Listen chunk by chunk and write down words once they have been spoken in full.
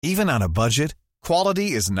Even on a budget,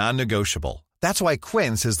 quality is non-negotiable. That's why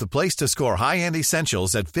Quince is the place to score high-end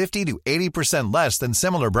essentials at 50 to 80% less than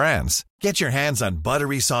similar brands. Get your hands on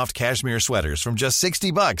buttery soft cashmere sweaters from just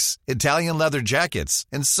 $60, Italian leather jackets,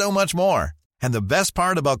 and so much more. And the best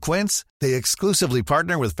part about Quince, they exclusively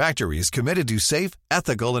partner with factories committed to safe,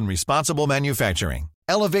 ethical, and responsible manufacturing.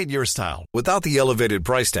 Elevate your style without the elevated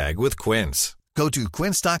price tag with Quince. Go to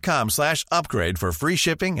quince.com/upgrade for free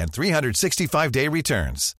shipping and 365-day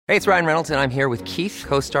returns. Hey, it's Ryan Reynolds, and I'm here with Keith,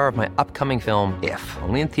 co-star of my upcoming film, If,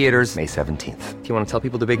 only in theaters May 17th. Do you want to tell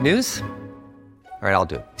people the big news? All right, I'll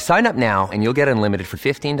do it. Sign up now and you'll get unlimited for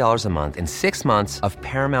 $15 a month and 6 months of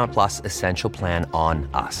Paramount Plus Essential Plan on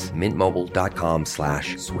us.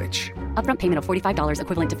 MintMobile.com/switch. Upfront payment of $45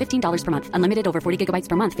 equivalent to $15 per month. Unlimited over 40 gigabytes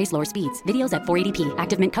per month. Face lower speeds. Videos at 480p.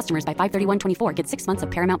 Active Mint customers by 531.24 get 6 months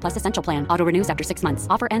of Paramount Plus Essential Plan. Auto renews after 6 months.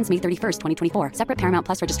 Offer ends May 31st, 2024. Separate Paramount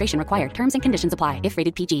Plus registration required. Terms and conditions apply if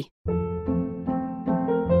rated PG.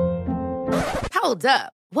 Hold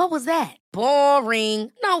up. What was that? Boring.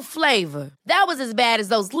 No flavor. That was as bad as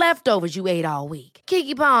those leftovers you ate all week.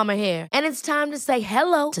 Keke Palmer here. And it's time to say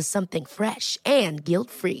hello to something fresh and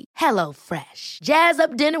guilt-free. Hello Fresh. Jazz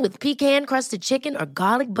up dinner with pecan-crusted chicken or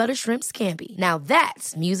garlic butter shrimp scampi. Now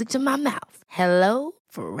that's music to my mouth. Hello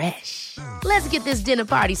Fresh. Let's get this dinner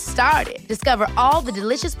party started. Discover all the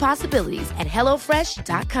delicious possibilities at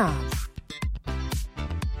HelloFresh.com.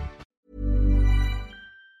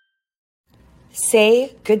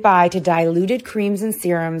 Say goodbye to diluted creams and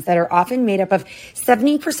serums that are often made up of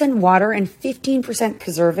 70% water and 15%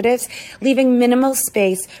 preservatives, leaving minimal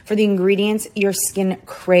space for the ingredients your skin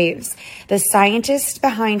craves. The scientists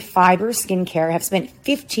behind Fiber Skincare have spent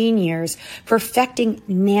 15 years perfecting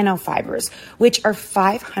nanofibers, which are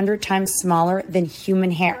 500 times smaller than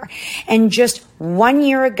human hair. And just 1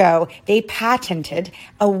 year ago, they patented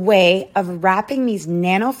a way of wrapping these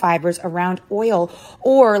nanofibers around oil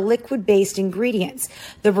or liquid-based ingredients.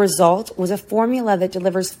 The result was a formula that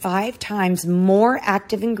delivers 5 times more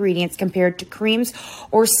active ingredients compared to creams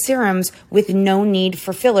or serums with no need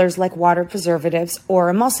for fillers like water preservatives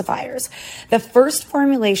or emulsifiers. The first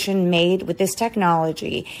formulation made with this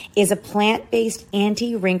technology is a plant-based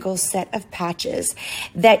anti-wrinkle set of patches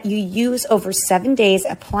that you use over 7 days,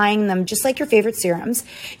 applying them just like your favorite serums.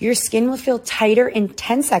 Your skin will feel tighter in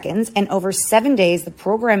 10 seconds, and over 7 days, the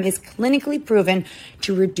program is clinically proven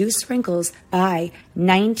to reduce wrinkles by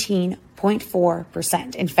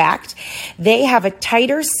 19.4%. In fact, they have a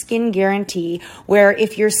tighter skin guarantee where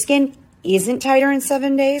if your skin isn't tighter in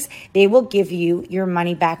 7 days, they will give you your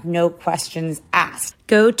money back, no questions asked.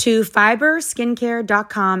 Go to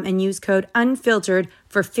fiberskincare.com and use code UNFILTERED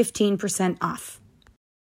for 15% off.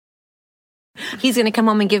 He's going to come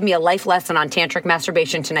home and give me a life lesson on tantric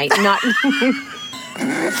masturbation tonight. Not my face.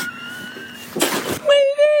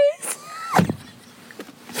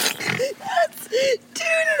 That's 2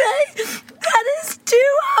 today. That is 2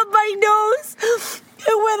 on my nose.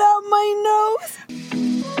 It went out my nose.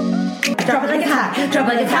 Drop it like it's hot. Drop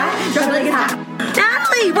it like it's hot. Drop it like it's hot.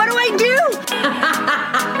 Natalie, what do I do?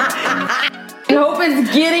 I hope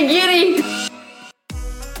it's giddy.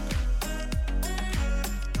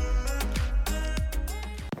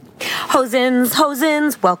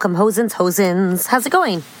 Hosins. Welcome, Hosins. How's it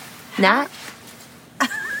going? Nat?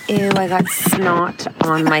 Ew, I got snot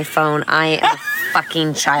on my phone. I am a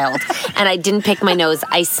fucking child. And I didn't pick my nose.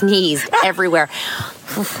 I sneezed everywhere.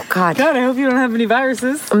 Oh, God, I hope you don't have any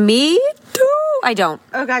viruses. Me too. I don't.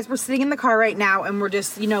 Oh, guys, we're sitting in the car right now, and we're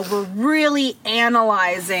just, we're really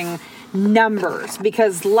analyzing numbers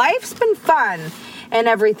because life's been fun and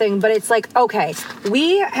everything, but it's like, okay,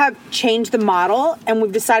 we have changed the model and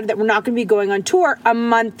we've decided that we're not going to be going on tour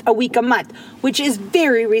a week a month, which is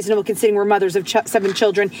very reasonable considering we're mothers of 7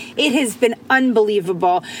 children. It has been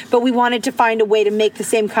unbelievable, but we wanted to find a way to make the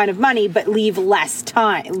same kind of money but leave less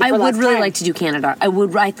time. I would really like to do Canada.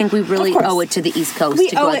 I think we really owe it to the East Coast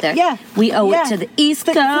to go out there. Yeah. We owe it to the East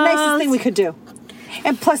Coast. It's the nicest thing we could do.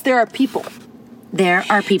 And plus, there are people. There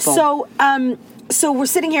are people. So we're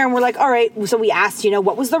sitting here and we're like, all right, so we asked,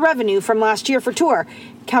 what was the revenue from last year for tour?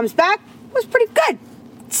 Comes back, was pretty good.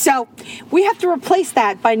 So we have to replace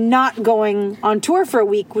that by not going on tour for a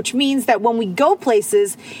week, which means that when we go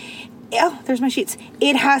places, there's my sheets.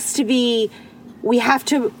 It has to be, we have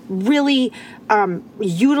to really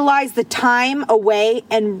utilize the time away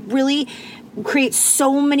and really create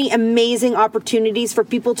so many amazing opportunities for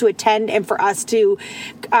people to attend and for us to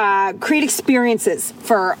create experiences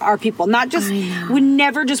for our people. Not just, we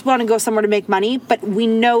never just want to go somewhere to make money, but we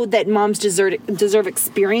know that moms deserve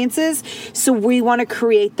experiences. So we want to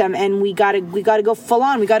create them, and we gotta go full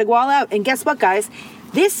on. We gotta go all out. And guess what, guys?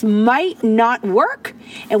 this might not work,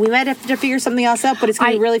 and we might have to figure something else out, but it's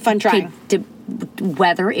going to be really fun trying.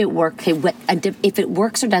 Whether it works, if it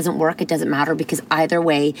works or doesn't work, it doesn't matter, because either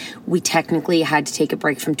way, we technically had to take a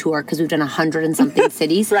break from tour because we've done 100 and something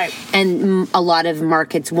cities, right? And a lot of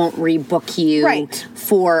markets won't rebook you, right?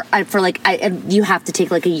 You have to take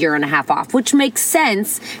like a year and a half off, which makes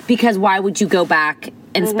sense because why would you go back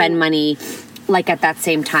and spend money like at that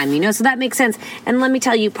same time, so that makes sense. And let me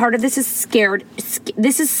tell you, part of this is scary,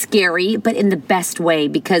 but in the best way,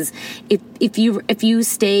 because if you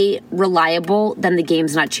stay reliable, then the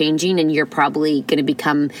game's not changing and you're probably going to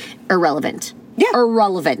become irrelevant.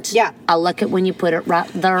 Irrelevant. Yeah. I like it when you put it right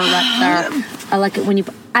there. I like it when you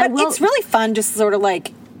it's really fun just sort of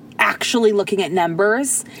like actually looking at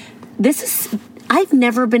numbers. I've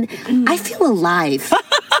never been, I feel alive.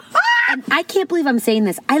 And I can't believe I'm saying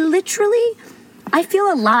this. I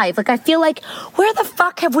feel alive. Like, I feel like,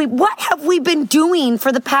 what have we been doing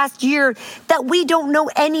for the past year that we don't know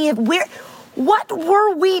any of? What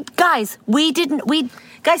were we, guys?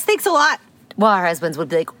 Guys, thanks a lot. Well, our husbands would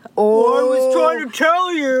be like, I was trying to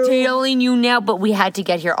tell you. Telling you now, but we had to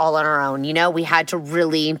get here all on our own, We had to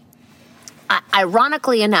really,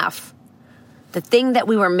 ironically enough, the thing that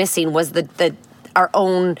we were missing was our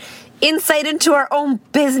own insight into our own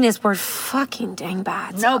business. We're fucking dang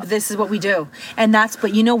bad. No, but this is what we do.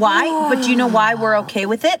 But you know why? But do you know why we're okay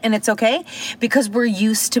with it? And it's okay? Because we're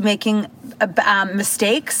used to making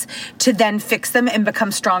mistakes to then fix them and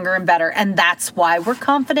become stronger and better. And that's why we're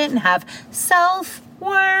confident and have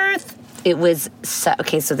self-worth. It was so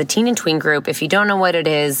the teen and tween group, if you don't know what it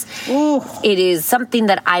is, it is something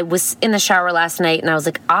that I was in the shower last night and I was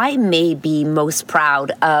like, I may be most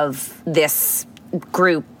proud of this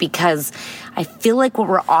group because I feel like what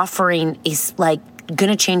we're offering is like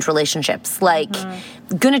gonna change relationships, like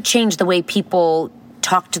gonna change the way people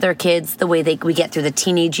talk to their kids, the way we get through the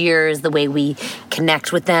teenage years, the way we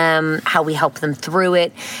connect with them, how we help them through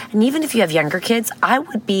it. And even if you have younger kids,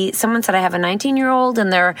 someone said I have a 19-year-old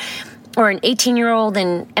or an 18-year-old,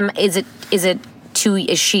 and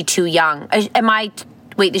is she too young?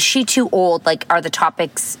 Is she too old? Like, are the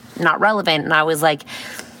topics not relevant? And I was like,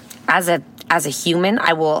 as a human,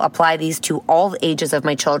 I will apply these to all the ages of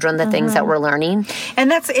my children, the things that we're learning.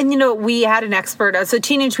 And we had an expert. So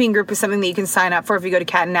Teen and Tween Group is something that you can sign up for if you go to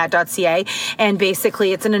catandnat.ca. And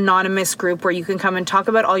basically, it's an anonymous group where you can come and talk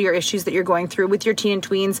about all your issues that you're going through with your teen and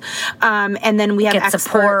tweens. And then we have experts.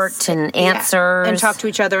 Support and answers. And talk to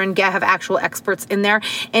each other and have actual experts in there.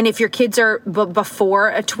 And if your kids are before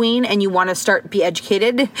a tween and you want to be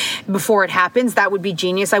educated before it happens, that would be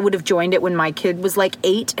genius. I would have joined it when my kid was like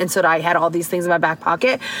 8. And so I had all these things in my back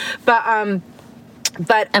pocket. But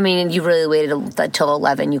I mean, you really waited until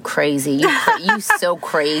 11. You crazy. You so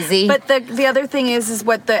crazy. But the other thing is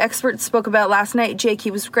what the expert spoke about last night, Jake, he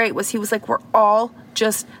was great, he was like, we're all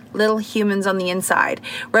just little humans on the inside,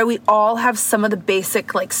 right? We all have some of the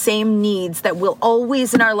basic, same needs that we'll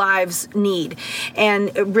always in our lives need. And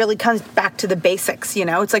it really comes back to the basics,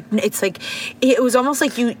 It's like, it was almost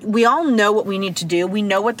like we all know what we need to do. We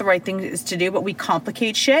know what the right thing is to do, but we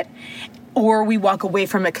complicate shit or we walk away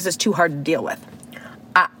from it because it's too hard to deal with.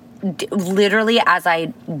 Literally, as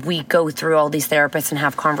we go through all these therapists and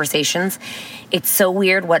have conversations, it's so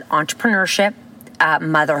weird what entrepreneurship,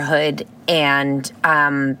 motherhood, and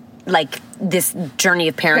this journey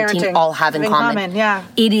of parenting all have in common. Yeah,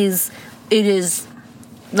 it is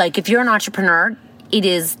like if you're an entrepreneur, it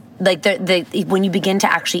is like when you begin to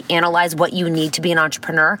actually analyze what you need to be an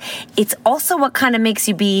entrepreneur, it's also what kind of makes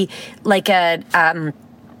you be like a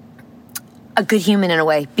good human in a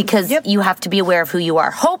way, because you have to be aware of who you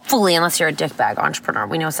are. Hopefully, unless you're a dickbag entrepreneur.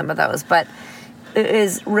 We know some of those, but it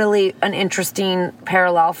is really an interesting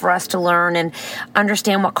parallel for us to learn and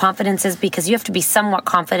understand what confidence is, because you have to be somewhat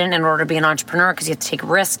confident in order to be an entrepreneur, because you have to take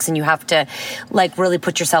risks and you have to really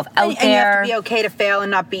put yourself out there. And you have to be okay to fail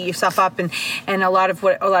and not beat yourself up. And a lot of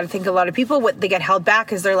people, what they get held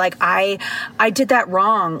back is they're like, I did that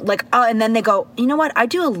wrong. And then they go, you know what? I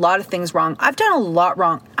do a lot of things wrong. I've done a lot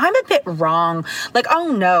wrong. I'm a bit wrong.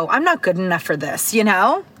 Oh no, I'm not good enough for this,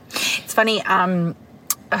 It's funny,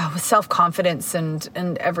 with self-confidence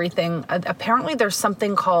and everything. Apparently there's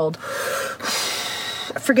something called,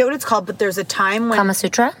 I forget what it's called, but there's a time when... Kama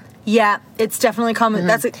Sutra? Yeah, it's definitely Kama.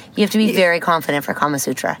 Mm-hmm. You have to be very confident for Kama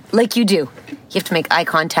Sutra. Like you do. You have to make eye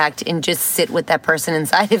contact and just sit with that person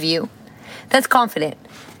inside of you. That's confident.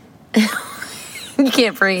 You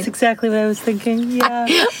can't breathe. That's exactly what I was thinking. Yeah.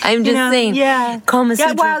 I'm just saying. Yeah. Kama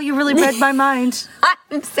Sutra. Yeah, wow, you really read my mind.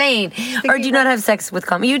 I'm saying. Or do you not have sex with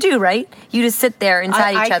Kama? You do, right? You just sit there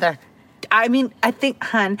inside each other. I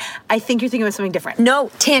think you're thinking of something different. No,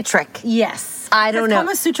 tantric. Yes. I don't know.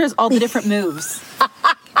 Kama Sutra is all the different moves.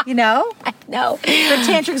 You know? No. But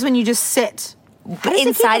tantric is when you just sit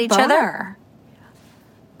inside each other.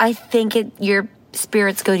 I think your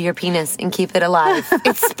spirits go to your penis and keep it alive.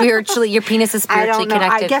 It's spiritually, your penis is spiritually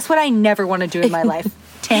connected. I guess what I never want to do in my life.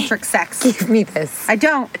 Tantric sex. Give me this. I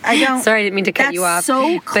don't. Sorry, I didn't mean to cut you off.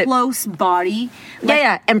 So close body.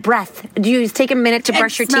 Yeah. And breath. Do you just take a minute to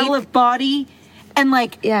brush your teeth? Smell of body. And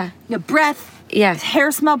your breath. Yeah.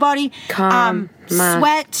 Hair smell body.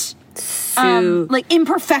 Sweat.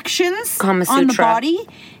 Imperfections Kama on the Sutra. body.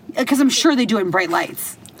 Because I'm sure they do it in bright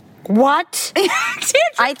lights. What?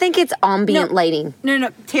 I think it's ambient lighting. No.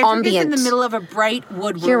 Tantric is in the middle of a bright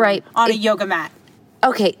wood room. You're right. On a yoga mat.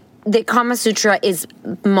 Okay. The Kama Sutra is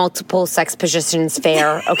multiple sex positions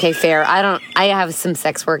fair. Okay, fair. I have some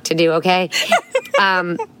sex work to do, okay?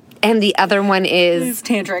 And the other one is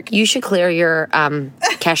tantric. You should clear your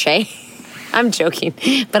cache. I'm joking,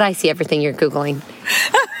 but I see everything you're Googling.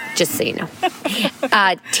 Just so you know.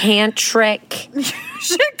 Tantric. You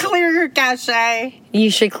should clear your cache.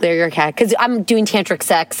 You should clear your cache. Because I'm doing tantric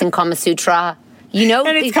sex and Kama Sutra. You know,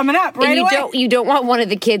 and it's coming up right away. You don't want one of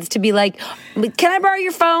the kids to be like, "Can I borrow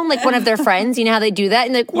your phone?" Like one of their friends. You know how they do that,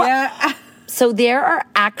 and they're like, "What?" Yeah. So there are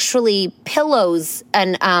actually pillows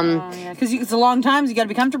and because it's a long time, so you got to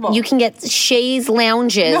be comfortable. You can get chaise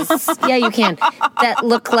lounges. Yeah, you can. That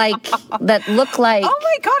look like. Oh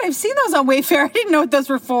my God, I've seen those on Wayfair. I didn't know what those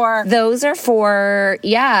were for. Those are for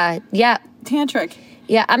tantric.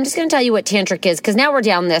 Yeah, I'm just going to tell you what tantric is because now we're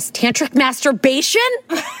down this tantric masturbation.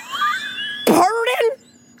 Pardon?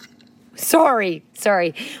 Sorry.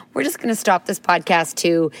 We're just going to stop this podcast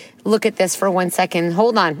to look at this for 1 second.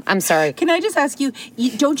 Hold on. I'm sorry. Can I just ask you,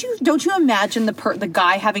 don't you imagine the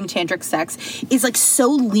guy having tantric sex is like so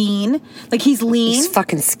lean? Like he's lean. He's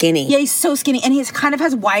fucking skinny. Yeah, he's so skinny and he kind of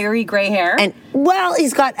has wiry gray hair. And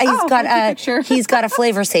he's got a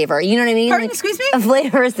flavor saver. You know what I mean? Pardon, excuse me? A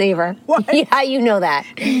flavor saver. What? Yeah, you know that.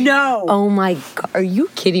 No. Oh my God. Are you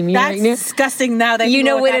kidding me right now? That's disgusting now that you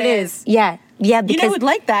know what it is. Yeah. Yeah, because you know who would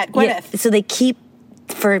like that, Gwyneth. Yeah, so they keep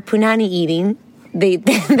for punani eating. They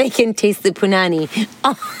can taste the punani.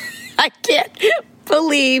 Oh, I can't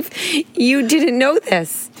believe you didn't know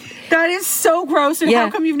this. That is so gross. And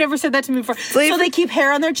how come you've never said that to me before? So they keep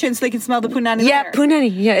hair on their chin so they can smell the punani. Yeah, later.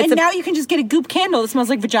 punani. Yeah, and now you can just get a goop candle that smells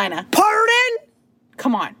like vagina. Pardon?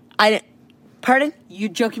 Come on. Pardon? You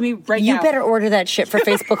joking me right now. You better order that shit for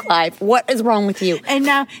Facebook Live. What is wrong with you? And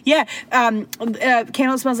now, candle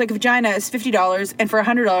that smells like a vagina is $50, and for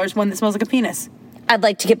 $100, one that smells like a penis. I'd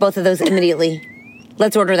like to get both of those immediately.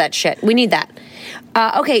 Let's order that shit. We need that.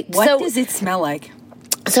 Okay, what does it smell like?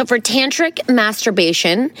 So for tantric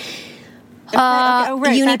masturbation,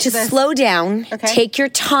 you need to slow down, take your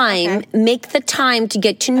time, make the time to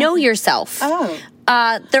get to know yourself. Oh.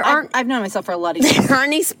 I've known myself for a lot of years. There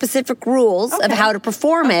aren't any specific rules of how to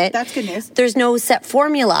perform it. That's good news. There's no set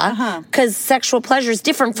formula because sexual pleasure is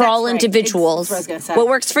different for all individuals. That's what I was gonna say. What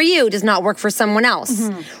works for you does not work for someone else.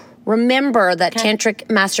 Mm-hmm. Remember that tantric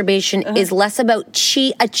masturbation is less about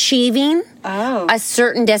achieving a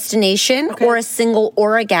certain destination or a single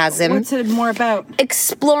orgasm. What's it more about?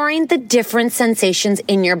 Exploring the different sensations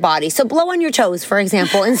in your body. So blow on your toes, for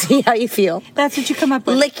example, and see how you feel. That's what you come up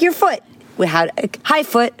with. Lick your foot. High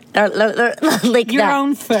foot. Lick your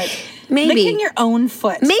own foot. Maybe. Licking your own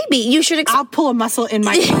foot. Maybe. You should I'll pull a muscle in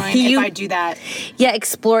my groin if I do that. Yeah,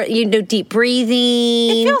 explore, deep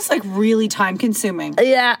breathing. It feels like really time consuming.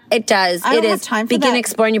 Yeah, it does. I don't have time for Begin that.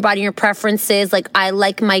 exploring your body and your preferences. Like, I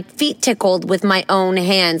like my feet tickled with my own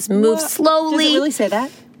hands. Move slowly. Does it really say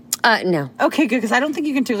that? No. Okay, good, because I don't think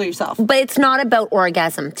you can tickle yourself. But it's not about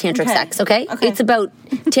orgasm, tantric sex, okay? It's about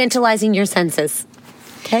tantalizing your senses.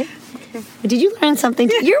 Okay? Did you learn something?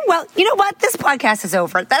 You know what? This podcast is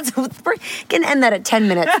over. We're going to end that at 10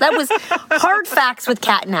 minutes. That was Hard Facts with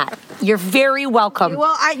Kat and Nat. You're very welcome.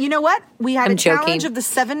 Well, you know what? We had I'm a challenge joking. of the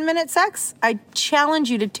 7-minute sex. I challenge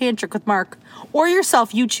you to tantric with Mark. Or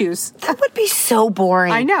yourself, you choose. That would be so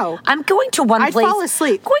boring. I know. I'm going to one place. I'd fall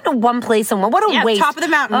asleep. Going to one place and what a waste. Top of the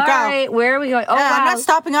mountain, All go. All right, where are we going? Oh, wow. I'm not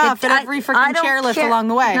stopping off at every freaking chairlift along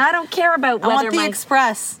the way. I don't care about whether I want the my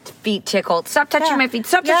express. Feet tickled. Stop touching my feet.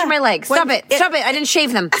 Stop touching my legs. Stop it. Stop it. I didn't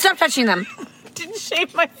shave them. Stop touching them. Didn't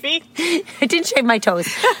shave my feet. I didn't shave my toes.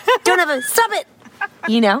 Don't have a... Stop it.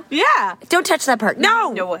 You know? Yeah. Don't touch that part.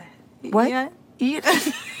 No. No way. What? Yeah.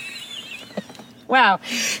 Wow.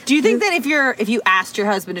 Do you think that if you asked your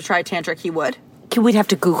husband to try tantric, he would? We'd have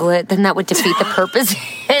to Google it. Then that would defeat the purpose.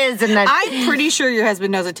 I'm pretty sure your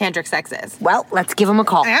husband knows what tantric sex is. Well, let's give him a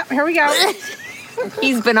call. Yeah, here we go.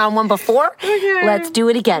 He's been on one before. Okay. Let's do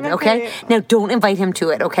it again, okay? Now, don't invite him to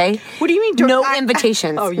it, okay? What do you mean? No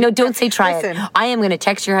invitations. No, don't say try it. I am going to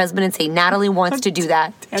text your husband and say, Natalie wants to do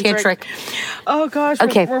that. Tantric. Oh, gosh.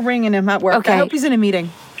 Okay. We're ringing him at work. Okay. I hope he's in a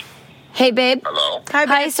meeting. Hey, babe. Hello. Hi, babe.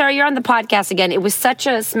 Hi, sorry, you're on the podcast again. It was such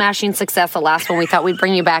a smashing success, the last one. We thought we'd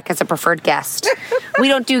bring you back as a preferred guest. We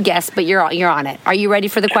don't do guests, but you're on it. Are you ready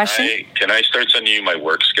for the question? Can I start sending you my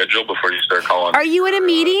work schedule before you start calling? Are you in a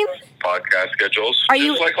meeting? Podcast schedules. Are Just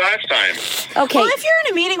you- like last time? Okay. Well, if you're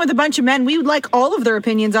in a meeting with a bunch of men, we would like all of their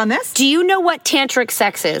opinions on this. Do you know what tantric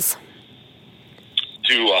sex is?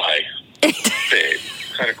 Do I? Babe,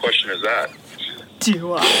 what kind of question is that?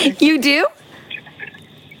 Do I? You do?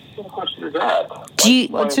 What kind of question is that? Do you,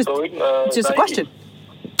 Well, it's just a question.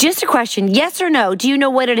 just a question, yes or no? Do you know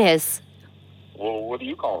what it is? Well, what do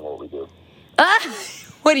you call what we do?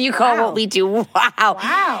 What do you call what we do? Wow.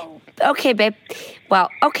 Wow. Okay, babe. Well,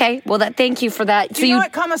 okay. Well, thank you for that. Do you know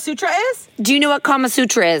what Kama Sutra is? Do you know what Kama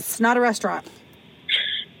Sutra is? It's not a restaurant.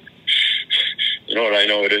 You know what I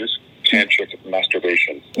know it is? Tantric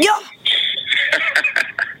masturbation. Yeah.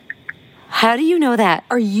 How do you know that?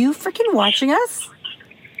 Are you freaking watching us?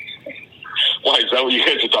 Why, is that what you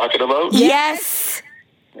guys are talking about? Yes.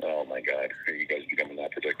 Oh, my God. Are you guys becoming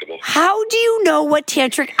that predictable? How do you know what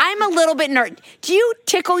tantric? I'm a little bit nerd. Do you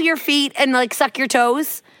tickle your feet and like suck your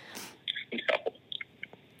toes? No.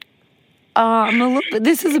 I'm a little bit.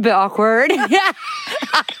 This is a bit awkward.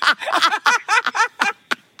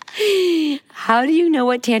 How do you know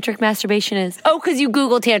what tantric masturbation is? Oh, because you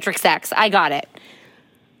Google tantric sex. I got it.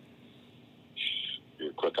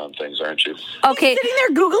 You're quick on things, aren't you? Okay. Sitting there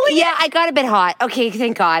Googling? Yeah, I got a bit hot. Okay,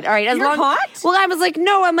 thank God. All right. You're hot? Well, I was like,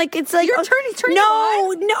 no. I'm like, it's like You're turning No,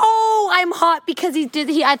 hot? no. I'm hot because I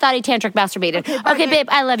thought he tantric masturbated. Okay, babe.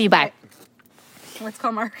 I love you. Bye. Let's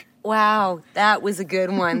call Mark. Wow, that was a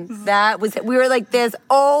good one. We were like this.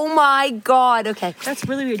 Oh my God. Okay. That's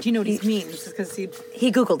really weird. Do you know what he means? Because He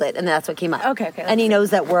Googled it and that's what came up. Okay. And he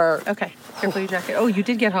knows that we're. Okay. Careful your jacket. Oh, you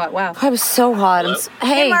did get hot. Wow. I was so hot.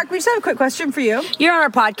 Hey, Mark, we just have a quick question for you. You're on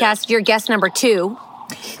our podcast. You're guest number 2. We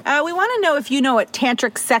want to know if you know what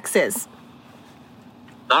tantric sex is.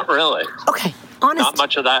 Not really. Okay. Honest. Not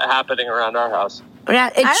much of that happening around our house.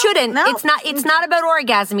 Yeah, it shouldn't. know. It's not about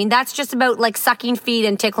orgasming. That's just about like sucking feet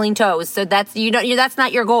and tickling toes. So that's that's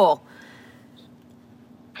not your goal.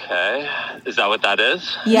 Okay. Is that what that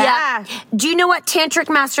is? Yeah. Do you know what tantric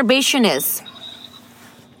masturbation is?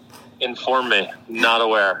 Inform me. Not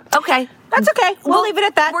aware. Okay. That's okay. We'll leave it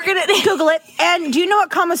at that. We're gonna Google it. And do you know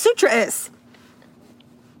what Kama Sutra is?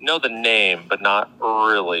 Know the name, but not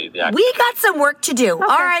really the actual. We got some work to do. Okay.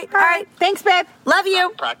 All right. Thanks, babe. Love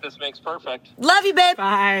you. Practice makes perfect. Love you, babe.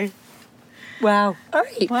 Bye. Wow. All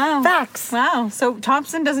right. Wow. Facts. Wow. So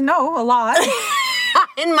Thompson doesn't know a lot.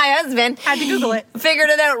 And my husband Had to Google it. figured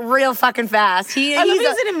it out real fucking fast. I love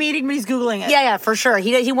he's in a meeting, but he's Googling it. Yeah, for sure.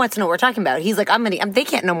 He wants to know what we're talking about. He's like, they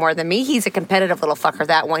can't know more than me. He's a competitive little fucker,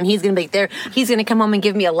 that one. He's gonna be there. He's gonna come home and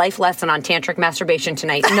give me a life lesson on tantric masturbation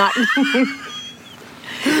tonight. Not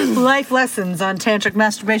Life lessons on tantric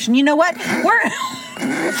masturbation. You know what? We're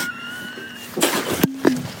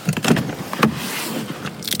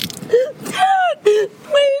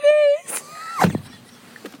my face.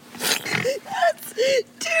 That's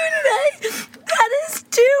today. That is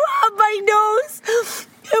 2 on my nose.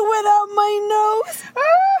 It went out my nose.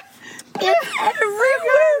 It's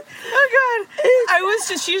everywhere. Oh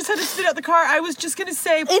God! She just had to spit out the car. I was just gonna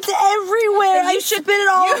say It's everywhere. I spit it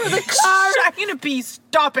all over the car. I'm gonna pee.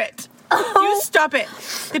 Stop it. You stop it.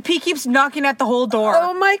 The pee keeps knocking at the whole door.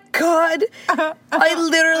 Oh my God. I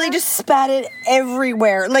literally just spat it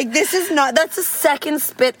everywhere. Like, that's the second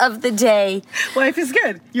spit of the day. Life is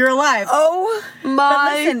good. You're alive. Oh But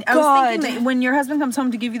my listen, I was God. thinking that when your husband comes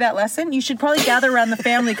home to give you that lesson, you should probably gather around the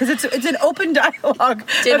family because it's an open dialogue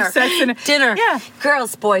Dinner. of sex and Dinner. Yeah.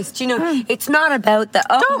 Girls, boys, do you know, it's not about the,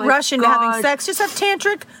 Don't rush into having sex. Just have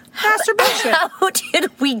tantric masturbation. How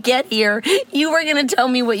did we get here? You were going to tell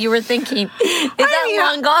me what you were thinking. Is that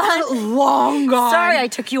long gone? Long gone. Sorry I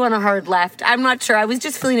took you on a hard left. I'm not sure. I was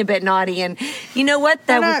just feeling a bit naughty. And you know what?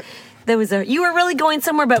 You were really going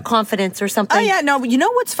somewhere about confidence or something. Oh, yeah. No, but you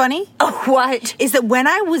know what's funny? Oh, what? Is that when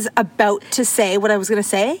I was about to say what I was going to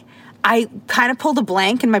say, I kind of pulled a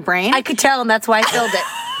blank in my brain. I could tell, and that's why I filled it.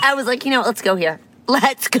 I was like, let's go here.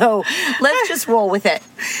 Let's go. Let's just roll with it.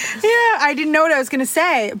 Yeah, I didn't know what I was going to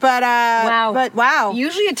say, but wow.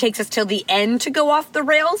 Usually it takes us till the end to go off the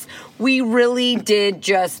rails. We really did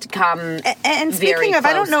just come And speaking very of, close.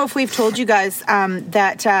 I don't know if we've told you guys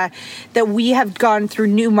that we have gone through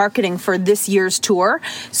new marketing for this year's tour.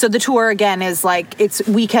 So the tour, again, is like, it's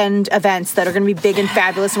weekend events that are going to be big and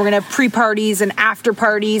fabulous. We're going to have pre-parties and after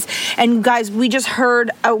parties. And guys, we just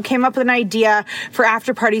came up with an idea for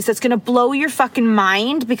after parties that's going to blow your fucking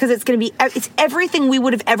mind, because it's going to be, it's everything we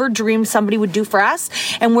would have ever dreamed somebody would do for us.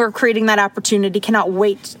 And we're creating that opportunity. Cannot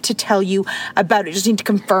wait to tell you about it. Just need to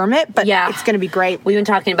confirm it, but it's going to be great. We've been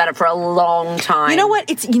talking about it for a long time. You know what?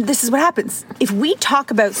 This is what happens. If we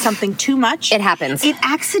talk about something too much, it happens. It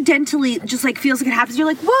accidentally just like feels like it happens. You're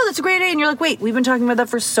like, whoa, that's a great idea. And you're like, wait, we've been talking about that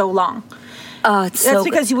for so long. That's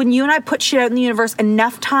because when you and I put shit out in the universe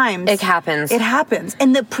enough times, it happens. It happens.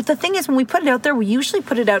 And the thing is, when we put it out there, we usually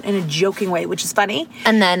put it out in a joking way, which is funny.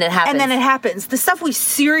 And then it happens. The stuff we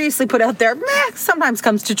seriously put out there, sometimes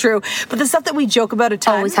comes to true. But the stuff that we joke about at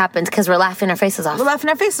times always happens because we're laughing our faces off.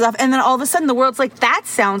 And then all of a sudden the world's like, that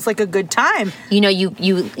sounds like a good time. You know,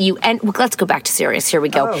 you and let's go back to serious. Here we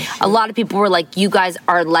go. A lot of people were like, you guys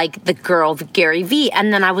are like the girl of Gary Vee.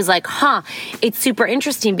 And then I was like, it's super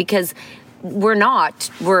interesting because we're not.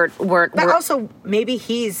 We're also, maybe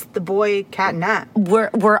he's the boy, cat, and nat. We're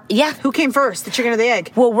Who came first, the chicken or the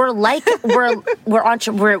egg? Well, we're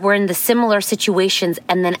in the similar situations,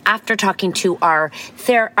 and then after talking to to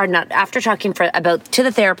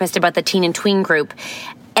the therapist about the teen and tween group,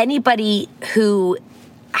 anybody who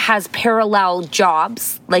has parallel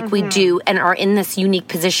jobs like we do and are in this unique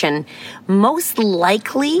position most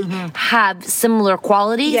likely have similar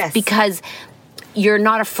qualities because you're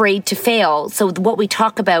not afraid to fail. So what we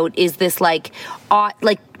talk about is this we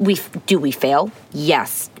fail?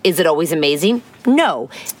 Yes. Is it always amazing? No.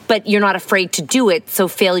 But you're not afraid to do it, so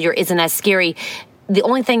failure isn't as scary. The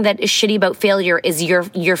only thing that is shitty about failure is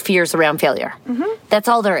your fears around failure. That's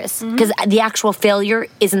all there is. Because the actual failure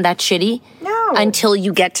isn't that shitty. No. Until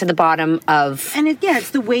you get to the bottom of... And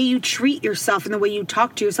it's the way you treat yourself and the way you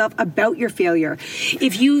talk to yourself about your failure.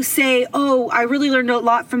 If you say, I really learned a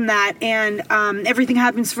lot from that, and everything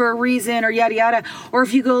happens for a reason, or yada yada, or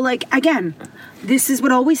if you go like, again, this is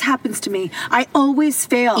what always happens to me. I always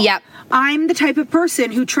fail. Yep. I'm the type of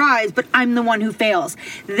person who tries, but I'm the one who fails.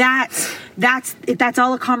 That's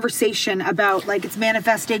all a conversation about, like, it's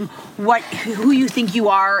manifesting who you think you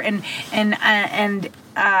are, and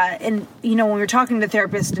you know, when we were talking to the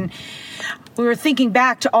therapist and we were thinking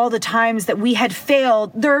back to all the times that we had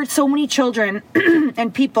failed, there are so many children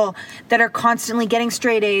and people that are constantly getting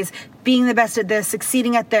straight A's, being the best at this,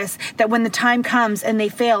 succeeding at this, that when the time comes and they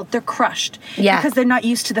fail, they're crushed. Yeah. Because they're not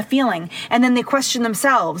used to the feeling. And then they question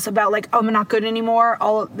themselves about like, I'm not good anymore.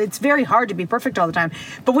 It's very hard to be perfect all the time.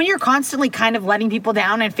 But when you're constantly kind of letting people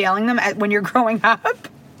down and failing them when you're growing up,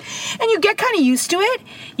 and you get kind of used to it,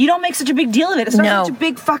 you don't make such a big deal of it. It's not such a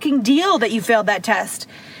big fucking deal that you failed that test.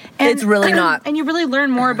 And, it's really not. And you really learn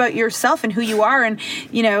more about yourself and who you are and,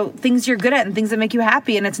 you know, things you're good at and things that make you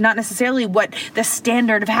happy. And it's not necessarily what the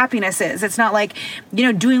standard of happiness is. It's not like, you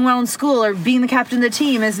know, doing well in school or being the captain of the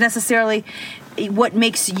team is necessarily what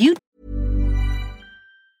makes you.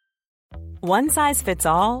 One size fits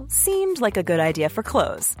all seemed like a good idea for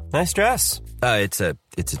clothes. Nice dress. It's a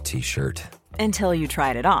t-shirt. Until you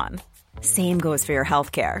tried it on. Same goes for your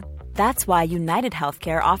healthcare. That's why United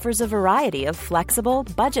Healthcare offers a variety of flexible,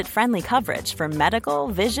 budget-friendly coverage for medical,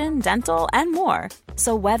 vision, dental, and more.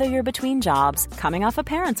 So whether you're between jobs, coming off a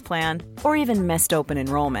parent's plan, or even missed open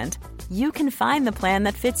enrollment, you can find the plan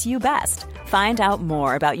that fits you best. Find out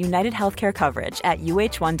more about United Healthcare coverage at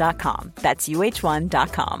UH1.com. That's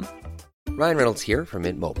UH1.com. Ryan Reynolds here from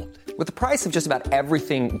Mint Mobile. With the price of just about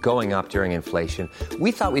everything going up during inflation,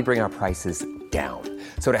 we thought we'd bring our prices down.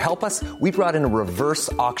 So to help us, we brought in a reverse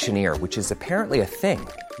auctioneer, which is apparently a thing.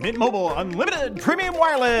 Mint Mobile Unlimited Premium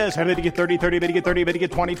Wireless. How to get 30, 30, bit to get 30, bit to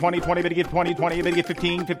get 20, 20, 20, bit to get 20, 20, bit to get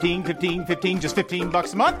 15, 15, 15, 15, just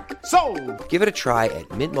 $15 a month? Sold! Give it a try at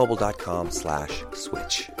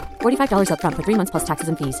mintmobile.com/switch. $45 up front for 3 months plus taxes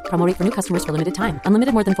and fees. Promo rate for new customers for limited time.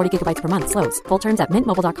 Unlimited more than 40 gigabytes per month. Slows full terms at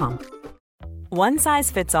mintmobile.com. One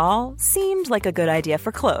size fits all seemed like a good idea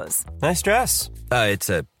for clothes. Nice dress. It's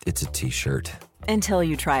a t-shirt. Until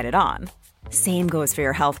you tried it on. Same goes for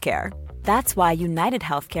your healthcare. That's why United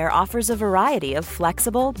Healthcare offers a variety of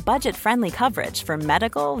flexible, budget-friendly coverage for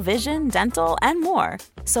medical, vision, dental, and more.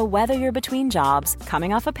 So whether you're between jobs,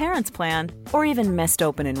 coming off a parent's plan, or even missed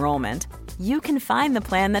open enrollment, you can find the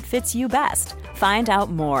plan that fits you best. Find out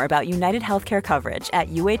more about United Healthcare coverage at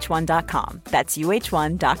UH1.com. That's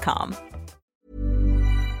UH1.com.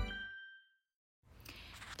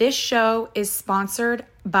 This show is sponsored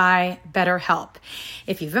by BetterHelp.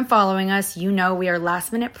 If you've been following us, you know we are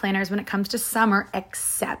last-minute planners when it comes to summer,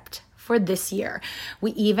 except for this year.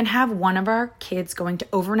 We even have one of our kids going to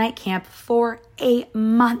overnight camp for a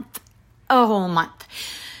whole month.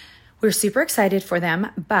 We're super excited for them,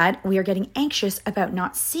 but we are getting anxious about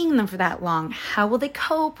not seeing them for that long. How will they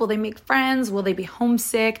cope? Will they make friends? Will they be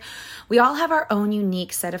homesick? We all have our own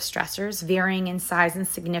unique set of stressors, varying in size and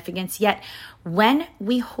significance, yet when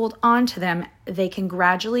we hold on to them, they can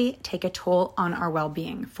gradually take a toll on our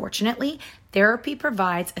well-being. Fortunately, therapy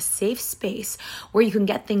provides a safe space where you can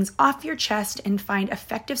get things off your chest and find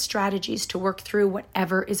effective strategies to work through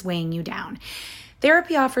whatever is weighing you down.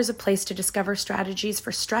 Therapy offers a place to discover strategies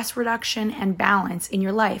for stress reduction and balance in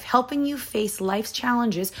your life, helping you face life's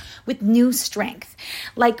challenges with new strength.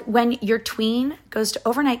 Like when your tween goes to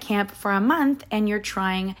overnight camp for a month and you're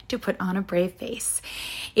trying to put on a brave face.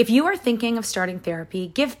 If you are thinking of starting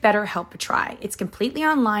therapy, give BetterHelp a try. It's completely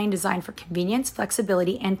online, designed for convenience,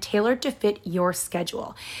 flexibility, and tailored to fit your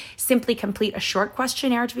schedule. Simply complete a short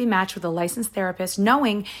questionnaire to be matched with a licensed therapist,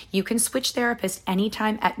 knowing you can switch therapists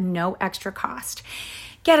anytime at no extra cost.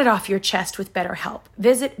 Get it off your chest with BetterHelp.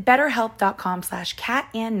 Visit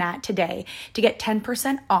betterhelp.com/catandnat today to get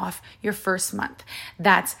 10% off your first month.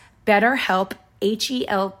 That's BetterHelp,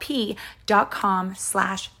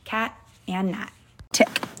 HELP.com/catandnat.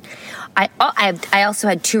 Tick. I also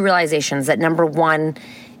had two realizations. That number one,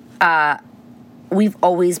 we've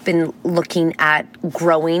always been looking at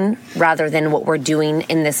growing rather than what we're doing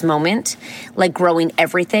in this moment, like growing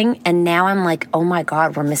everything. And now I'm like, oh my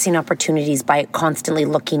God, we're missing opportunities by constantly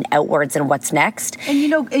looking outwards and what's next.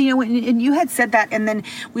 And and you had said that, and then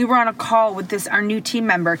we were on a call with our new team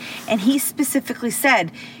member, and he specifically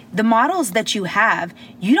said, the models that you have,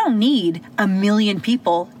 you don't need 1 million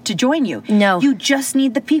people to join you. No. You just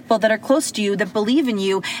need the people that are close to you, that believe in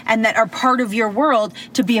you, and that are part of your world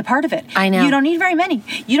to be a part of it. I know. You don't need very many.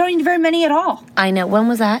 You don't need very many at all. I know. When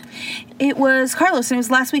was that? It was Carlos, and it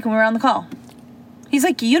was last week when we were on the call. He's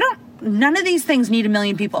like, none of these things need 1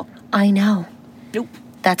 million people. I know. Nope.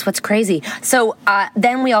 That's what's crazy. So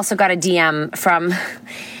then we also got a DM from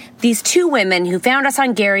these two women who found us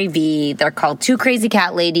on Gary Vee. They're called Two Crazy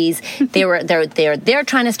Cat Ladies. They're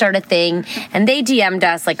trying to start a thing, and they DM'd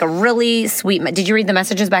us like a really sweet. Did you read the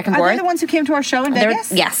messages back and forth? Are they the ones who came to our show in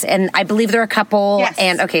Vegas? Yes, and I believe they're a couple. Yes.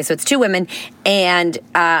 And okay, so it's two women, and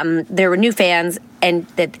they were new fans, and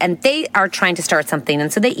they are trying to start something,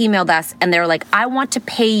 and so they emailed us, and they're like, I want to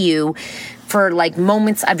pay you for like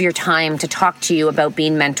moments of your time to talk to you about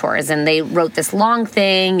being mentors. And they wrote this long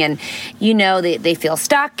thing, and they feel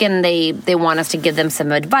stuck, and they want us to give them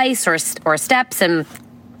some advice or steps. And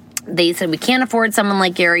they said we can't afford someone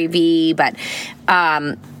like Gary Vee, but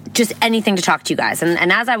just anything to talk to you guys.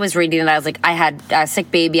 And as I was reading it, I was like, I had a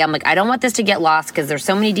sick baby. I'm like, I don't want this to get lost because there's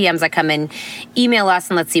so many DMs that come in. Email us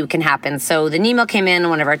and let's see what can happen. So the email came in.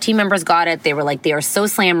 One of our team members got it. They were like, they are so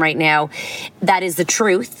slammed right now. That is the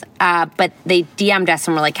truth. But they DM'd us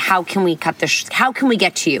and were like, how can we how can we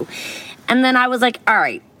get to you? And then I was like, all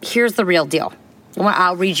right, here's the real deal.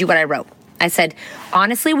 I'll read you what I wrote. I said,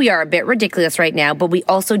 honestly, we are a bit ridiculous right now, but we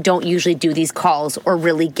also don't usually do these calls or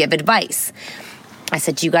really give advice. I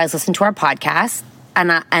said, do you guys listen to our podcast?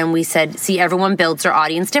 And we said, see, everyone builds their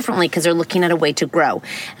audience differently because they're looking at a way to grow.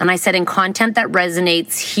 And I said, and content that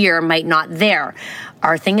resonates here might not there.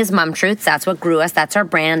 Our thing is Mom Truths. That's what grew us. That's our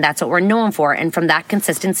brand. That's what we're known for. And from that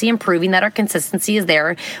consistency and proving that our consistency is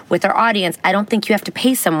there with our audience, I don't think you have to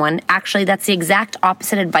pay someone. Actually, that's the exact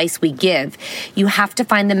opposite advice we give. You have to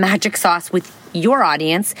find the magic sauce with your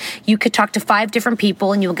audience. You could talk to 5 different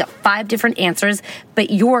people and you'll get 5 different answers, but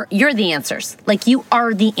you're the answers. Like, you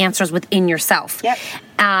are the answers within yourself. Yep.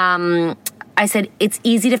 I said, it's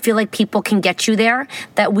easy to feel like people can get you there,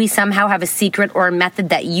 that we somehow have a secret or a method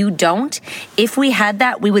that you don't. If we had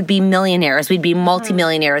that, we would be millionaires. We'd be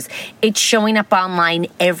multimillionaires. It's showing up online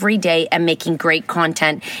every day and making great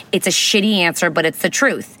content. It's a shitty answer, but it's the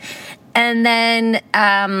truth. And then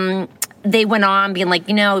they went on being like,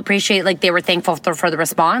 appreciate, like, they were thankful for the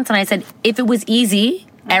response. And I said, if it was easy,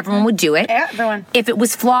 everyone would do it. Yeah, everyone. If it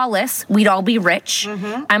was flawless, we'd all be rich.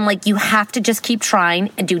 Mm-hmm. I'm like, you have to just keep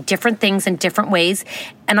trying and do different things in different ways.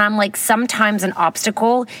 And I'm like, sometimes an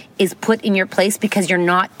obstacle is put in your place because you're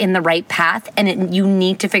not in the right path, and you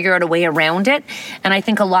need to figure out a way around it. And I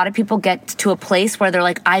think a lot of people get to a place where they're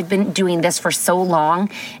like, I've been doing this for so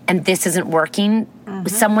long and this isn't working. Mm-hmm.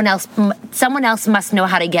 Someone else must know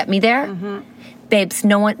how to get me there. Mm-hmm. Babes,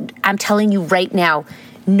 no one, I'm telling you right now,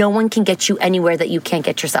 no one can get you anywhere that you can't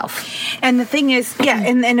get yourself. And the thing is,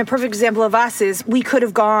 and a perfect example of us is we could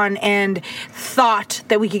have gone and thought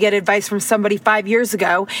that we could get advice from somebody 5 years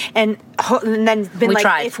ago, and then been We like,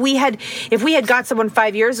 tried. if we had got someone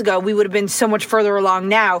 5 years ago, we would have been so much further along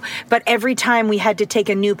now. But every time we had to take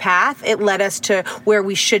a new path, it led us to where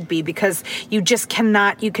we should be, because you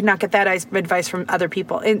cannot get that advice from other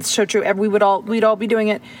people. It's so true. We'd all be doing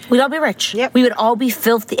it. We'd all be rich. Yep. We would all be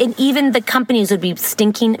filthy, and even the companies would be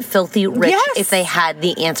stinking filthy rich if they had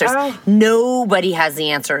the answers. Oh. Nobody has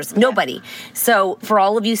the answers. Nobody. So for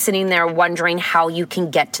all of you sitting there wondering how you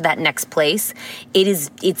can get to that next place,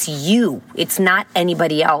 it's you. It's not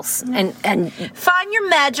anybody else. And find your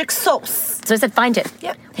magic sauce. So I said, find it.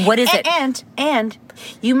 Yep. What is it? And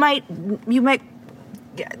you might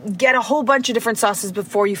get a whole bunch of different sauces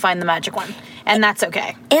before you find the magic one. And that's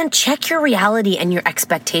okay. And check your reality and your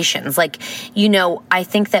expectations. Like, I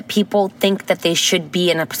think that people think that they should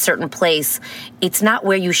be in a certain place. It's not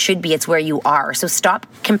where you should be, it's where you are. So stop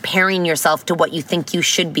comparing yourself to what you think you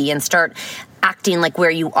should be and start acting like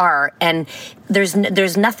where you are. And there's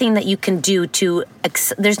nothing that you can do to,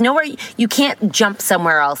 there's nowhere, you can't jump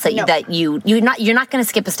somewhere else that you're not going to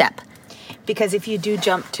skip a step. Because if you do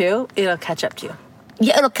jump too, it'll catch up to you.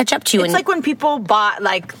 Yeah, it'll catch up to you. It's like when people buy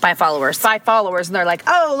followers, and they're like,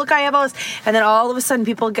 "Oh, look, I have all this," and then all of a sudden,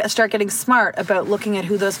 people start getting smart about looking at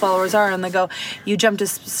who those followers are, and they go, "You jumped a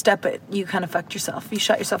step, you kind of fucked yourself. You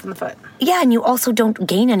shot yourself in the foot." Yeah, and you also don't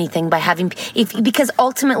gain anything by having because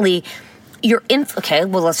ultimately,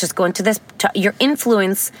 let's just go into this. Your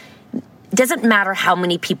influence doesn't matter how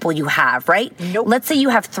many people you have, right? Nope. Let's say you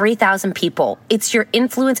have 3,000 people. It's your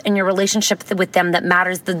influence and your relationship with them that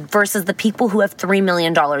matters versus the people who have $3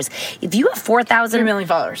 million. If you have 4,000... 3 million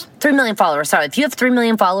followers. 3 million followers, sorry. If you have 3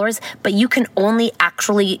 million followers, but you can only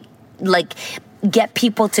actually, get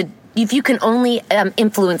people to... If you can only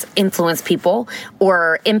influence people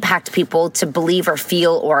or impact people to believe or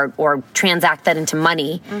feel or transact that into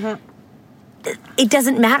money... Mm-hmm. It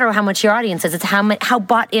doesn't matter how much your audience is. It's how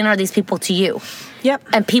bought in are these people to you. Yep.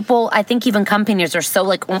 And people, I think even companies are so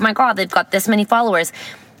like, oh my God, they've got this many followers.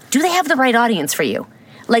 Do they have the right audience for you?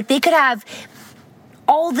 Like they could have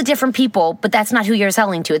all the different people, but that's not who you're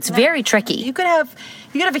selling to. It's very tricky. You could have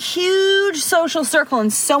a huge social circle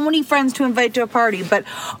and so many friends to invite to a party, but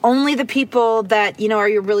only the people that, are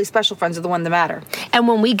your really special friends are the ones that matter. And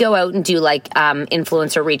when we go out and do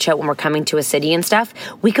influencer reach out when we're coming to a city and stuff,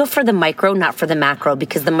 we go for the micro, not for the macro,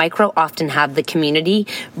 because the micro often have the community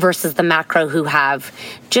versus the macro who have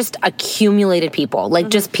just accumulated people,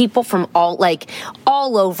 just people from all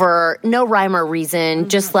over, no rhyme or reason,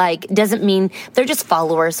 just doesn't mean they're just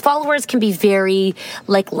followers. Followers can be very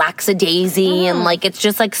lackadaisy and it's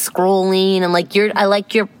just scrolling and I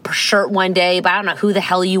like your shirt one day, but I don't know who the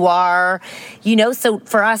hell you are, So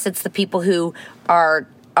for us, it's the people who are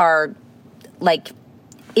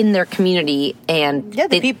in their community and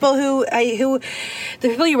the people who you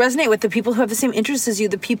resonate with, the people who have the same interests as you,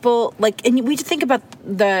 the people and we think about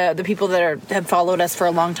the people that have followed us for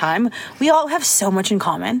a long time. We all have so much in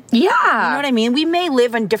common. Yeah, you know what I mean. We may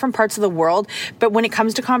live in different parts of the world, but when it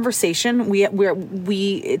comes to conversation,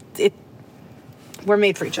 we're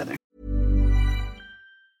made for each other.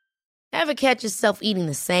 Ever catch yourself eating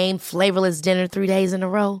the same flavorless dinner 3 days in a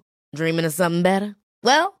row? Dreaming of something better?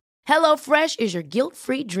 Well, HelloFresh is your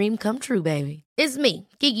guilt-free dream come true, baby. It's me,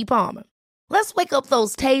 Keke Palmer. Let's wake up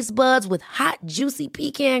those taste buds with hot, juicy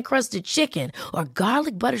pecan-crusted chicken or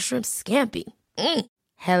garlic butter shrimp scampi.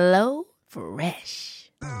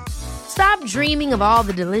 HelloFresh. Stop dreaming of all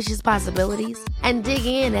the delicious possibilities and dig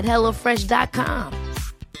in at HelloFresh.com.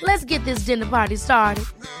 Let's get this dinner party started.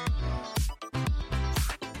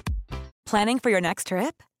 Planning for your next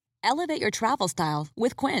trip? Elevate your travel style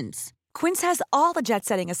with Quince. Quince has all the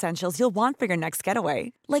jet-setting essentials you'll want for your next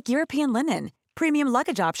getaway, like European linen, premium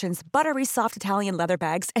luggage options, buttery soft Italian leather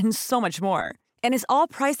bags, and so much more. And is all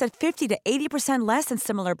priced at 50 to 80% less than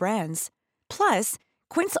similar brands. Plus,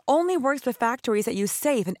 Quince only works with factories that use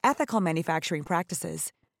safe and ethical manufacturing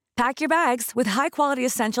practices. Pack your bags with high-quality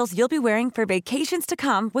essentials you'll be wearing for vacations to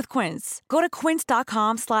come with Quince. Go to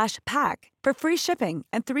quince.com/pack for free shipping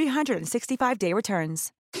and 365-day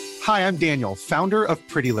returns. Hi, I'm Daniel, founder of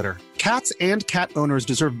Pretty Litter. Cats and cat owners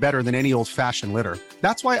deserve better than any old-fashioned litter.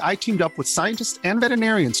 That's why I teamed up with scientists and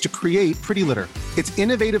veterinarians to create Pretty Litter. Its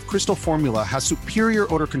innovative crystal formula has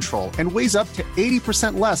superior odor control and weighs up to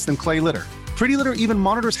 80% less than clay litter. Pretty Litter even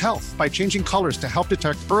monitors health by changing colors to help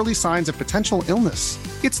detect early signs of potential illness.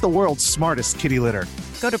 It's the world's smartest kitty litter.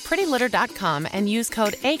 Go to prettylitter.com and use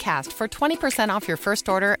code ACAST for 20% off your first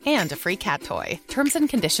order and a free cat toy. Terms and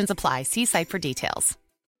conditions apply. See site for details.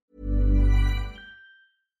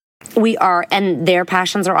 We are, and their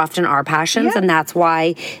passions are often our passions, and that's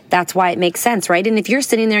why it makes sense, right? And if you're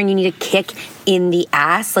sitting there and you need a kick in the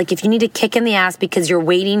ass, like if you need a kick in the ass because you're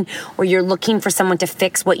waiting or you're looking for someone to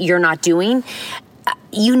fix what you're not doing,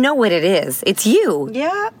 you know what it is. It's you.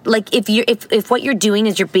 Yeah. Like if what you're doing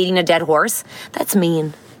is you're beating a dead horse, that's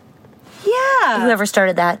mean. Yeah. Whoever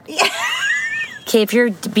started that. Yeah. Okay, if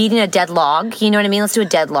you're beating a dead log, you know what I mean? Let's do a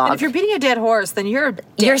dead log. And if you're beating a dead horse, then you're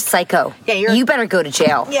psycho. Yeah, you better go to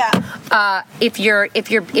jail. Yeah. If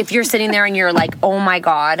you're sitting there and you're like, oh my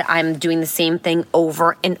God, I'm doing the same thing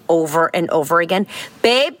over and over and over again,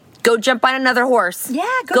 babe, go jump on another horse. Yeah,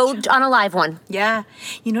 go on a live one. Yeah.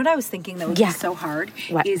 You know what I was thinking that would be so hard?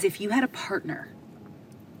 What? Is if you had a partner.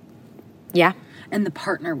 Yeah. And the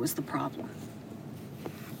partner was the problem.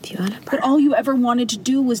 But all you ever wanted to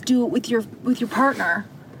do was do it with your partner,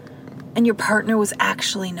 and your partner was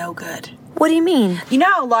actually no good. What do you mean? You know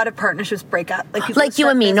how a lot of partnerships break up, like you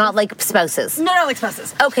and me, not like spouses. No, like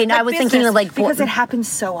spouses. Okay, no, I was thinking of like because it happens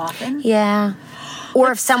so often. Yeah. Or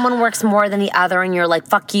if someone works more than the other and you're like,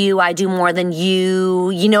 fuck you, I do more than you.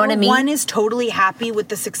 You know what I mean? One is totally happy with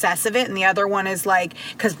the success of it, and the other one is like,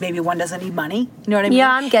 because maybe one doesn't need money. You know what I mean?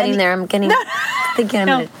 Yeah, I'm getting there. I'm getting... thinking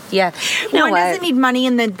I'm yeah. You know one what? doesn't need money,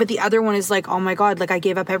 but the other one is like, oh my God, like I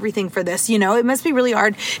gave up everything for this. You know, it must be really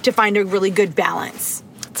hard to find a really good balance.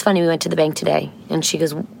 It's funny, we went to the bank today, and she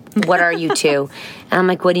goes, what are you two? And I'm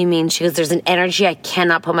like, what do you mean? She goes, there's an energy I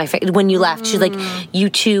cannot put my face... When you left, she's like, you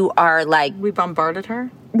two are like... We bombarded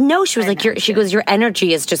her? No, she was she goes, your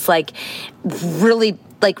energy is just like really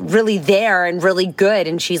there and really good.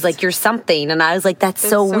 And she's like, you're something. And I was like, that's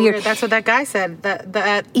so weird. That's what that guy said at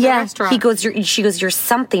the restaurant. She goes, you're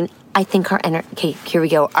something. I think our energy... Okay, here we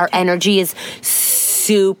go. Our energy is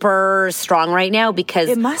super strong right now because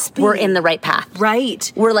it must be. We're in the right path.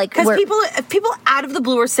 Right. We're like... Because people out of the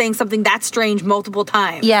blue are saying something that strange multiple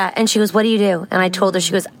times. Yeah, and she goes, what do you do? And I told her,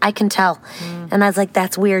 she goes, I can tell. And I was like,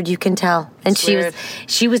 that's weird, you can tell. And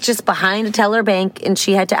she was just behind a teller bank, and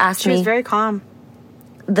she had to ask me... She was very calm.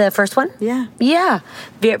 The first one? Yeah. Yeah.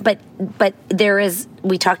 But there is,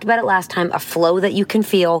 we talked about it last time, a flow that you can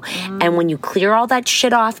feel. And when you clear all that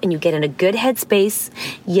shit off and you get in a good headspace,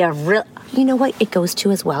 you know what it goes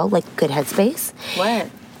to as well, like good headspace? What?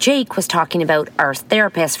 Jake was talking about, our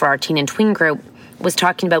therapist for our teen and tween group, was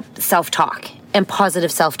talking about self-talk and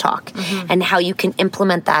positive self-talk and how you can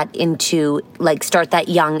implement that into, like, start that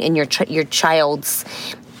young in your child's...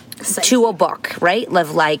 to a book, right?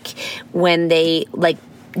 Of like when they like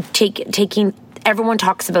taking everyone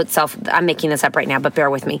talks about I'm making this up right now, but bear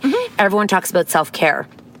with me. Everyone talks about self-care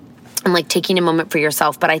and like taking a moment for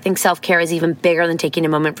yourself, but I think self-care is even bigger than taking a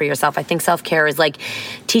moment for yourself. I think self-care is like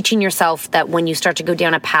teaching yourself that when you start to go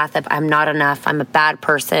down a path of I'm not enough, I'm a bad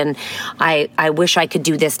person, I wish I could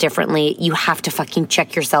do this differently, you have to fucking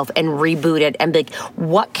check yourself and reboot it and be like,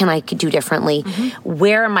 what can I do differently?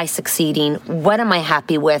 Where am I succeeding? What am I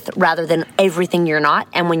happy with? Rather than everything you're not.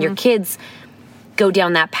 And when your kids go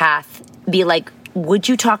down that path, be like, would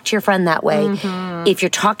you talk to your friend that way? If you're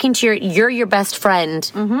talking to you're your best friend,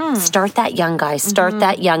 start that young, guys. Start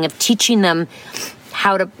that young of teaching them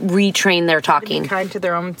how to retrain their talking. To be kind to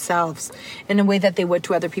their own selves in a way that they would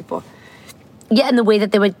to other people. Yeah, in the way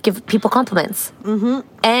that they would give people compliments.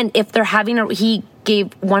 And if they're he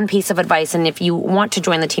gave one piece of advice, and if you want to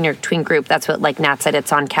join the teen or tween group, that's what, like Nat said,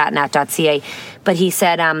 it's on catnat.ca. But he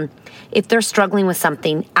said, if they're struggling with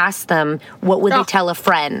something, ask them, what would they tell a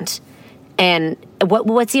friend? And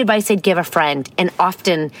what's the advice they'd give a friend? And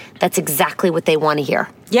often that's exactly what they want to hear.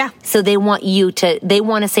 Yeah. So they want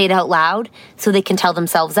to say it out loud so they can tell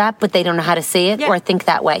themselves that, but they don't know how to say it or think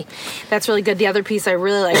that way. That's really good. The other piece I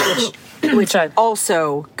really like, which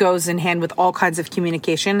also goes in hand with all kinds of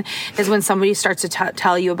communication, is when somebody starts to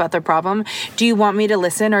tell you about their problem. Do you want me to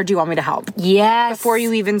listen or do you want me to help? Yes. Before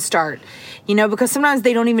you even start. You know, because sometimes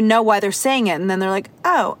they don't even know why they're saying it. And then they're like,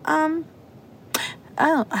 oh,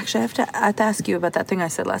 actually, I have to ask you about that thing I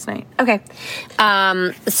said last night. Okay.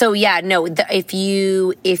 So yeah, no. If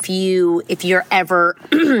you're ever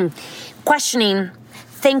questioning,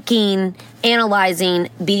 thinking, analyzing,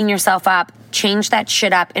 beating yourself up, change that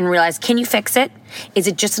shit up and realize, can you fix it? Is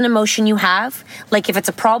it just an emotion you have? Like, if it's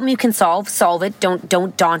a problem you can solve it.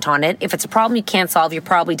 Don't daunt on it. If it's a problem you can't solve, you're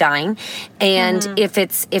probably dying. And if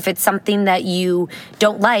it's something that you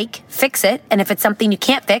don't like, fix it. And if it's something you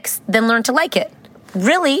can't fix, then learn to like it.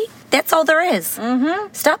 Really, that's all there is.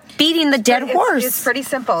 Stop beating the dead horse. It's pretty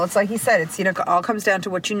simple. It's like he said. It's, it all comes down to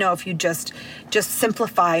what you know. If you just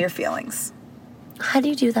simplify your feelings. How do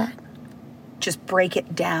you do that? Just break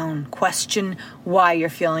it down. Question why you're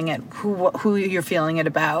feeling it. Who you're feeling it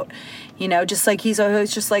about. You know, just like he's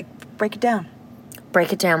always just like, break it down.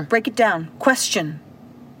 Break it down. Break it down. Question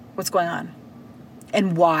what's going on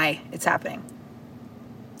and why it's happening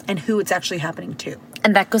and who it's actually happening to.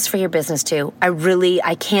 And that goes for your business too.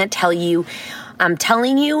 I can't tell you. I'm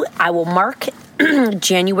telling you, I will mark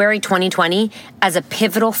January 2020 as a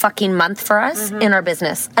pivotal fucking month for us in our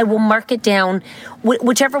business. I will mark it down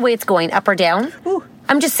whichever way it's going, up or down. Ooh.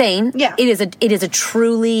 I'm just saying, it is a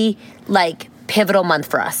truly like pivotal month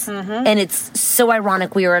for us. And it's so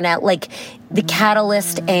ironic we were in that, like the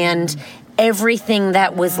catalyst and everything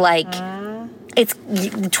that was like, it's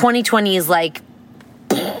 2020 is like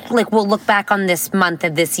we'll look back on this month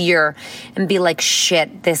of this year and be like,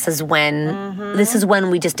 shit, this is when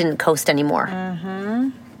we just didn't coast anymore.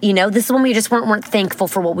 You know, this is when we just weren't thankful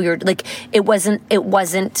for what we were, like, it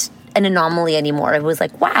wasn't an anomaly anymore. It was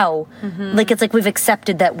like, wow. Like, it's like we've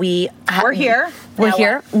accepted that we're here. We're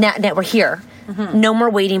here. Now we're here. No more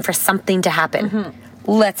waiting for something to happen.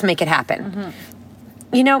 Let's make it happen.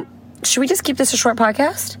 You know, should we just keep this a short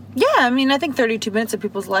podcast? Yeah, I mean, I think 32 minutes of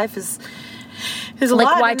people's life is a like,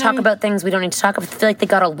 lot. Why talk about things we don't need to talk about? I feel like they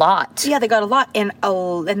got a lot. Yeah, they got a lot. And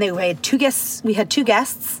they had two guests. We had two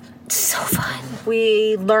guests. So fun.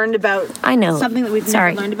 We learned about something that we've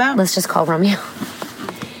never learned about. Let's just call Romeo.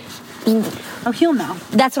 Oh, he'll know.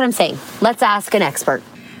 That's what I'm saying. Let's ask an expert.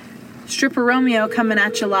 Stripper Romeo coming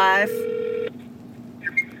at you live.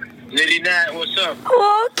 Nitty Nat, what's up?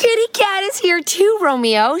 Oh, Kitty Cat is here too,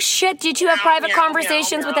 Romeo. Shit, did you have private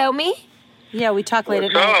conversations without me? Yeah, we talk late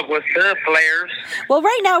at night. What's up, players? Well,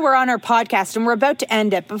 right now we're on our podcast and we're about to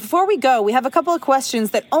end it. But before we go, we have a couple of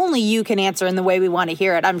questions that only you can answer in the way we want to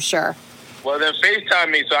hear it, I'm sure. Well, then FaceTime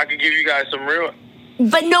me so I can give you guys some real...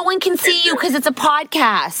 But no one can see you because it's a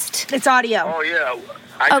podcast. It's audio. Oh, yeah.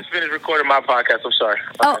 I just finished recording my podcast. I'm sorry.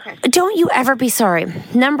 Okay. Oh, don't you ever be sorry.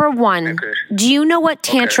 Number one, do you know what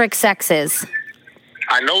tantric sex is?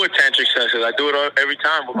 I know what tantric sex is. I do it every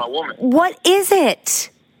time with my woman. What is it?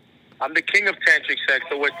 I'm the king of tantric sex.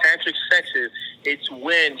 So what tantric sex is, it's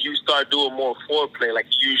when you start doing more foreplay. Like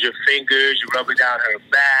you use your fingers, you rub it down her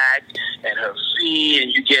back and her feet,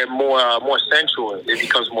 and you get more sensual. It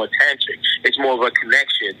becomes more tantric. It's more of a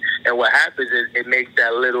connection. And what happens is it makes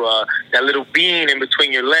that little bean in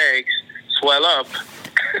between your legs swell up.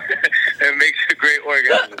 and makes a great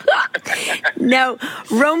orgasm. Now,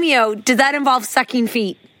 Romeo, does that involve sucking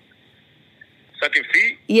feet? Sucking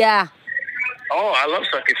feet? Yeah. Oh, I love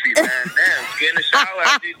sucking feet, man. Damn, get in the shower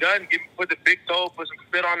after you're done, put the big toe, put some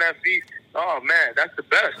spit on that feet. Oh, man, that's the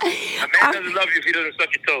best. A man doesn't love you if he doesn't suck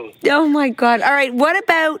your toes. Oh, my God. All right, what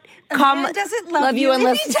about... man doesn't love you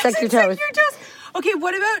unless you suck your toes. Okay,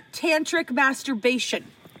 what about tantric masturbation?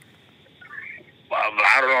 Well,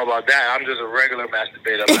 I don't know about that. I'm just a regular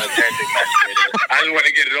masturbator. I'm not a tantric masturbator. I just want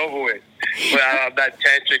to get it over with. But I'm not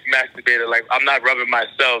tantric masturbator. Like, I'm not rubbing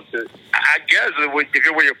myself. I guess if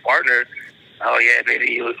you're with your partner... Oh, yeah,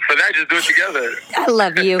 baby. For that, just do it together. I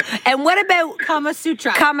love you. And what about Kama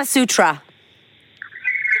Sutra? Kama Sutra.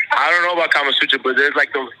 I don't know about Kama Sutra, but there's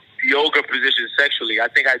like the yoga position sexually. I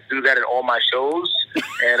think I do that in all my shows,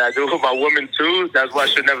 and I do it with my women, too. That's why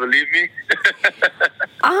she'll never leave me.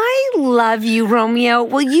 I love you, Romeo.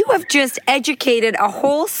 Well, you have just educated a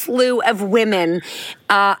whole slew of women.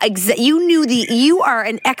 You are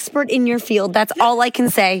an expert in your field. That's all I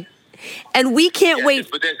can say. And we can't wait.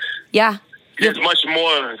 Yeah. There's much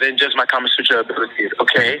more than just my Kama Sutra abilities,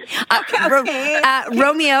 okay?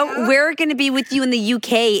 Romeo, we're going to be with you in the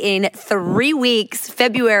UK in 3 weeks,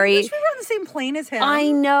 February. I wish we were on the same plane as him.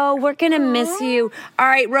 I know. We're going to miss you. All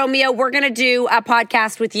right, Romeo, we're going to do a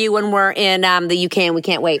podcast with you when we're in the UK, and we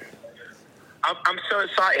can't wait. I'm so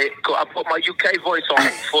excited. I put my UK voice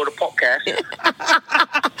on for the podcast.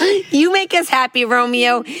 You make us happy,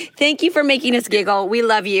 Romeo. Thank you for making us giggle. We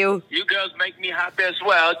love you. You girls make me happy as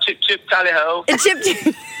well. Chip, chip, tally ho.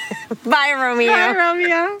 Chip. Bye, Romeo. Bye,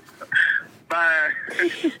 Romeo. Bye.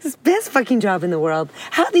 It's the best fucking job in the world.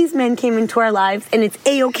 How these men came into our lives, and it's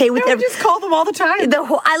A-okay with them. We just call them all the time.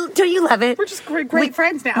 Don't you love it? We're just great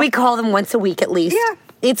friends now. We call them once a week at least. Yeah.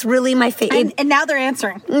 It's really my favorite. And now they're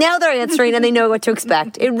answering. Now they're answering, and they know what to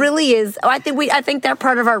expect. It really is. I think they're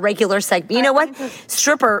part of our regular segment. You know what?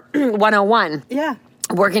 Stripper 101. Yeah.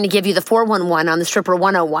 We're going to give you the 411 on the Stripper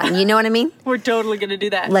 101. You know what I mean? We're totally going to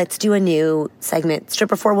do that. Let's do a new segment.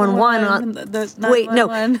 Stripper 411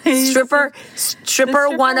 Stripper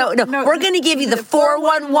 101. No, we're going to give you the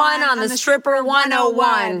 411 on the Stripper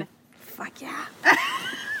 101. Fuck yeah.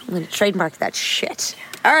 I'm going to trademark that shit.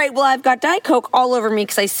 All right, well, I've got Diet Coke all over me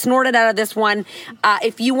because I snorted out of this one.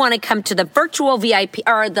 If you want to come to the virtual VIP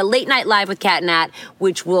or the Late Night Live with Cat and Nat,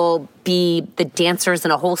 which will be the dancers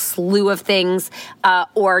in a whole slew of things,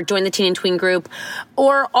 or join the Teen and Tween group,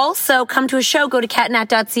 or also come to a show, go to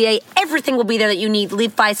catnat.ca. Everything will be there that you need.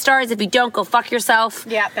 Leave 5 stars. If you don't, go fuck yourself.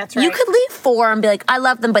 Yeah, that's right. You could leave 4 and be like, I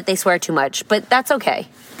love them, but they swear too much. But that's okay.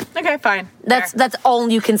 Okay, fine. That's all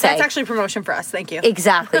you can say. That's actually promotion for us. Thank you.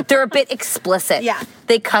 Exactly. They're a bit explicit. Yeah.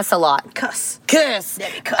 They cuss a lot. Cuss.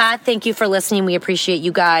 Thank you for listening. We appreciate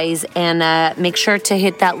you guys. And make sure to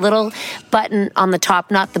hit that little button on the top,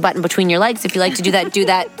 not the button between your legs. If you like to do that, do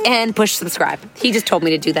that. And push subscribe. He just told me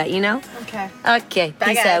to do that, you know? Okay. Okay. Bye,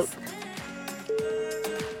 Peace guys. out.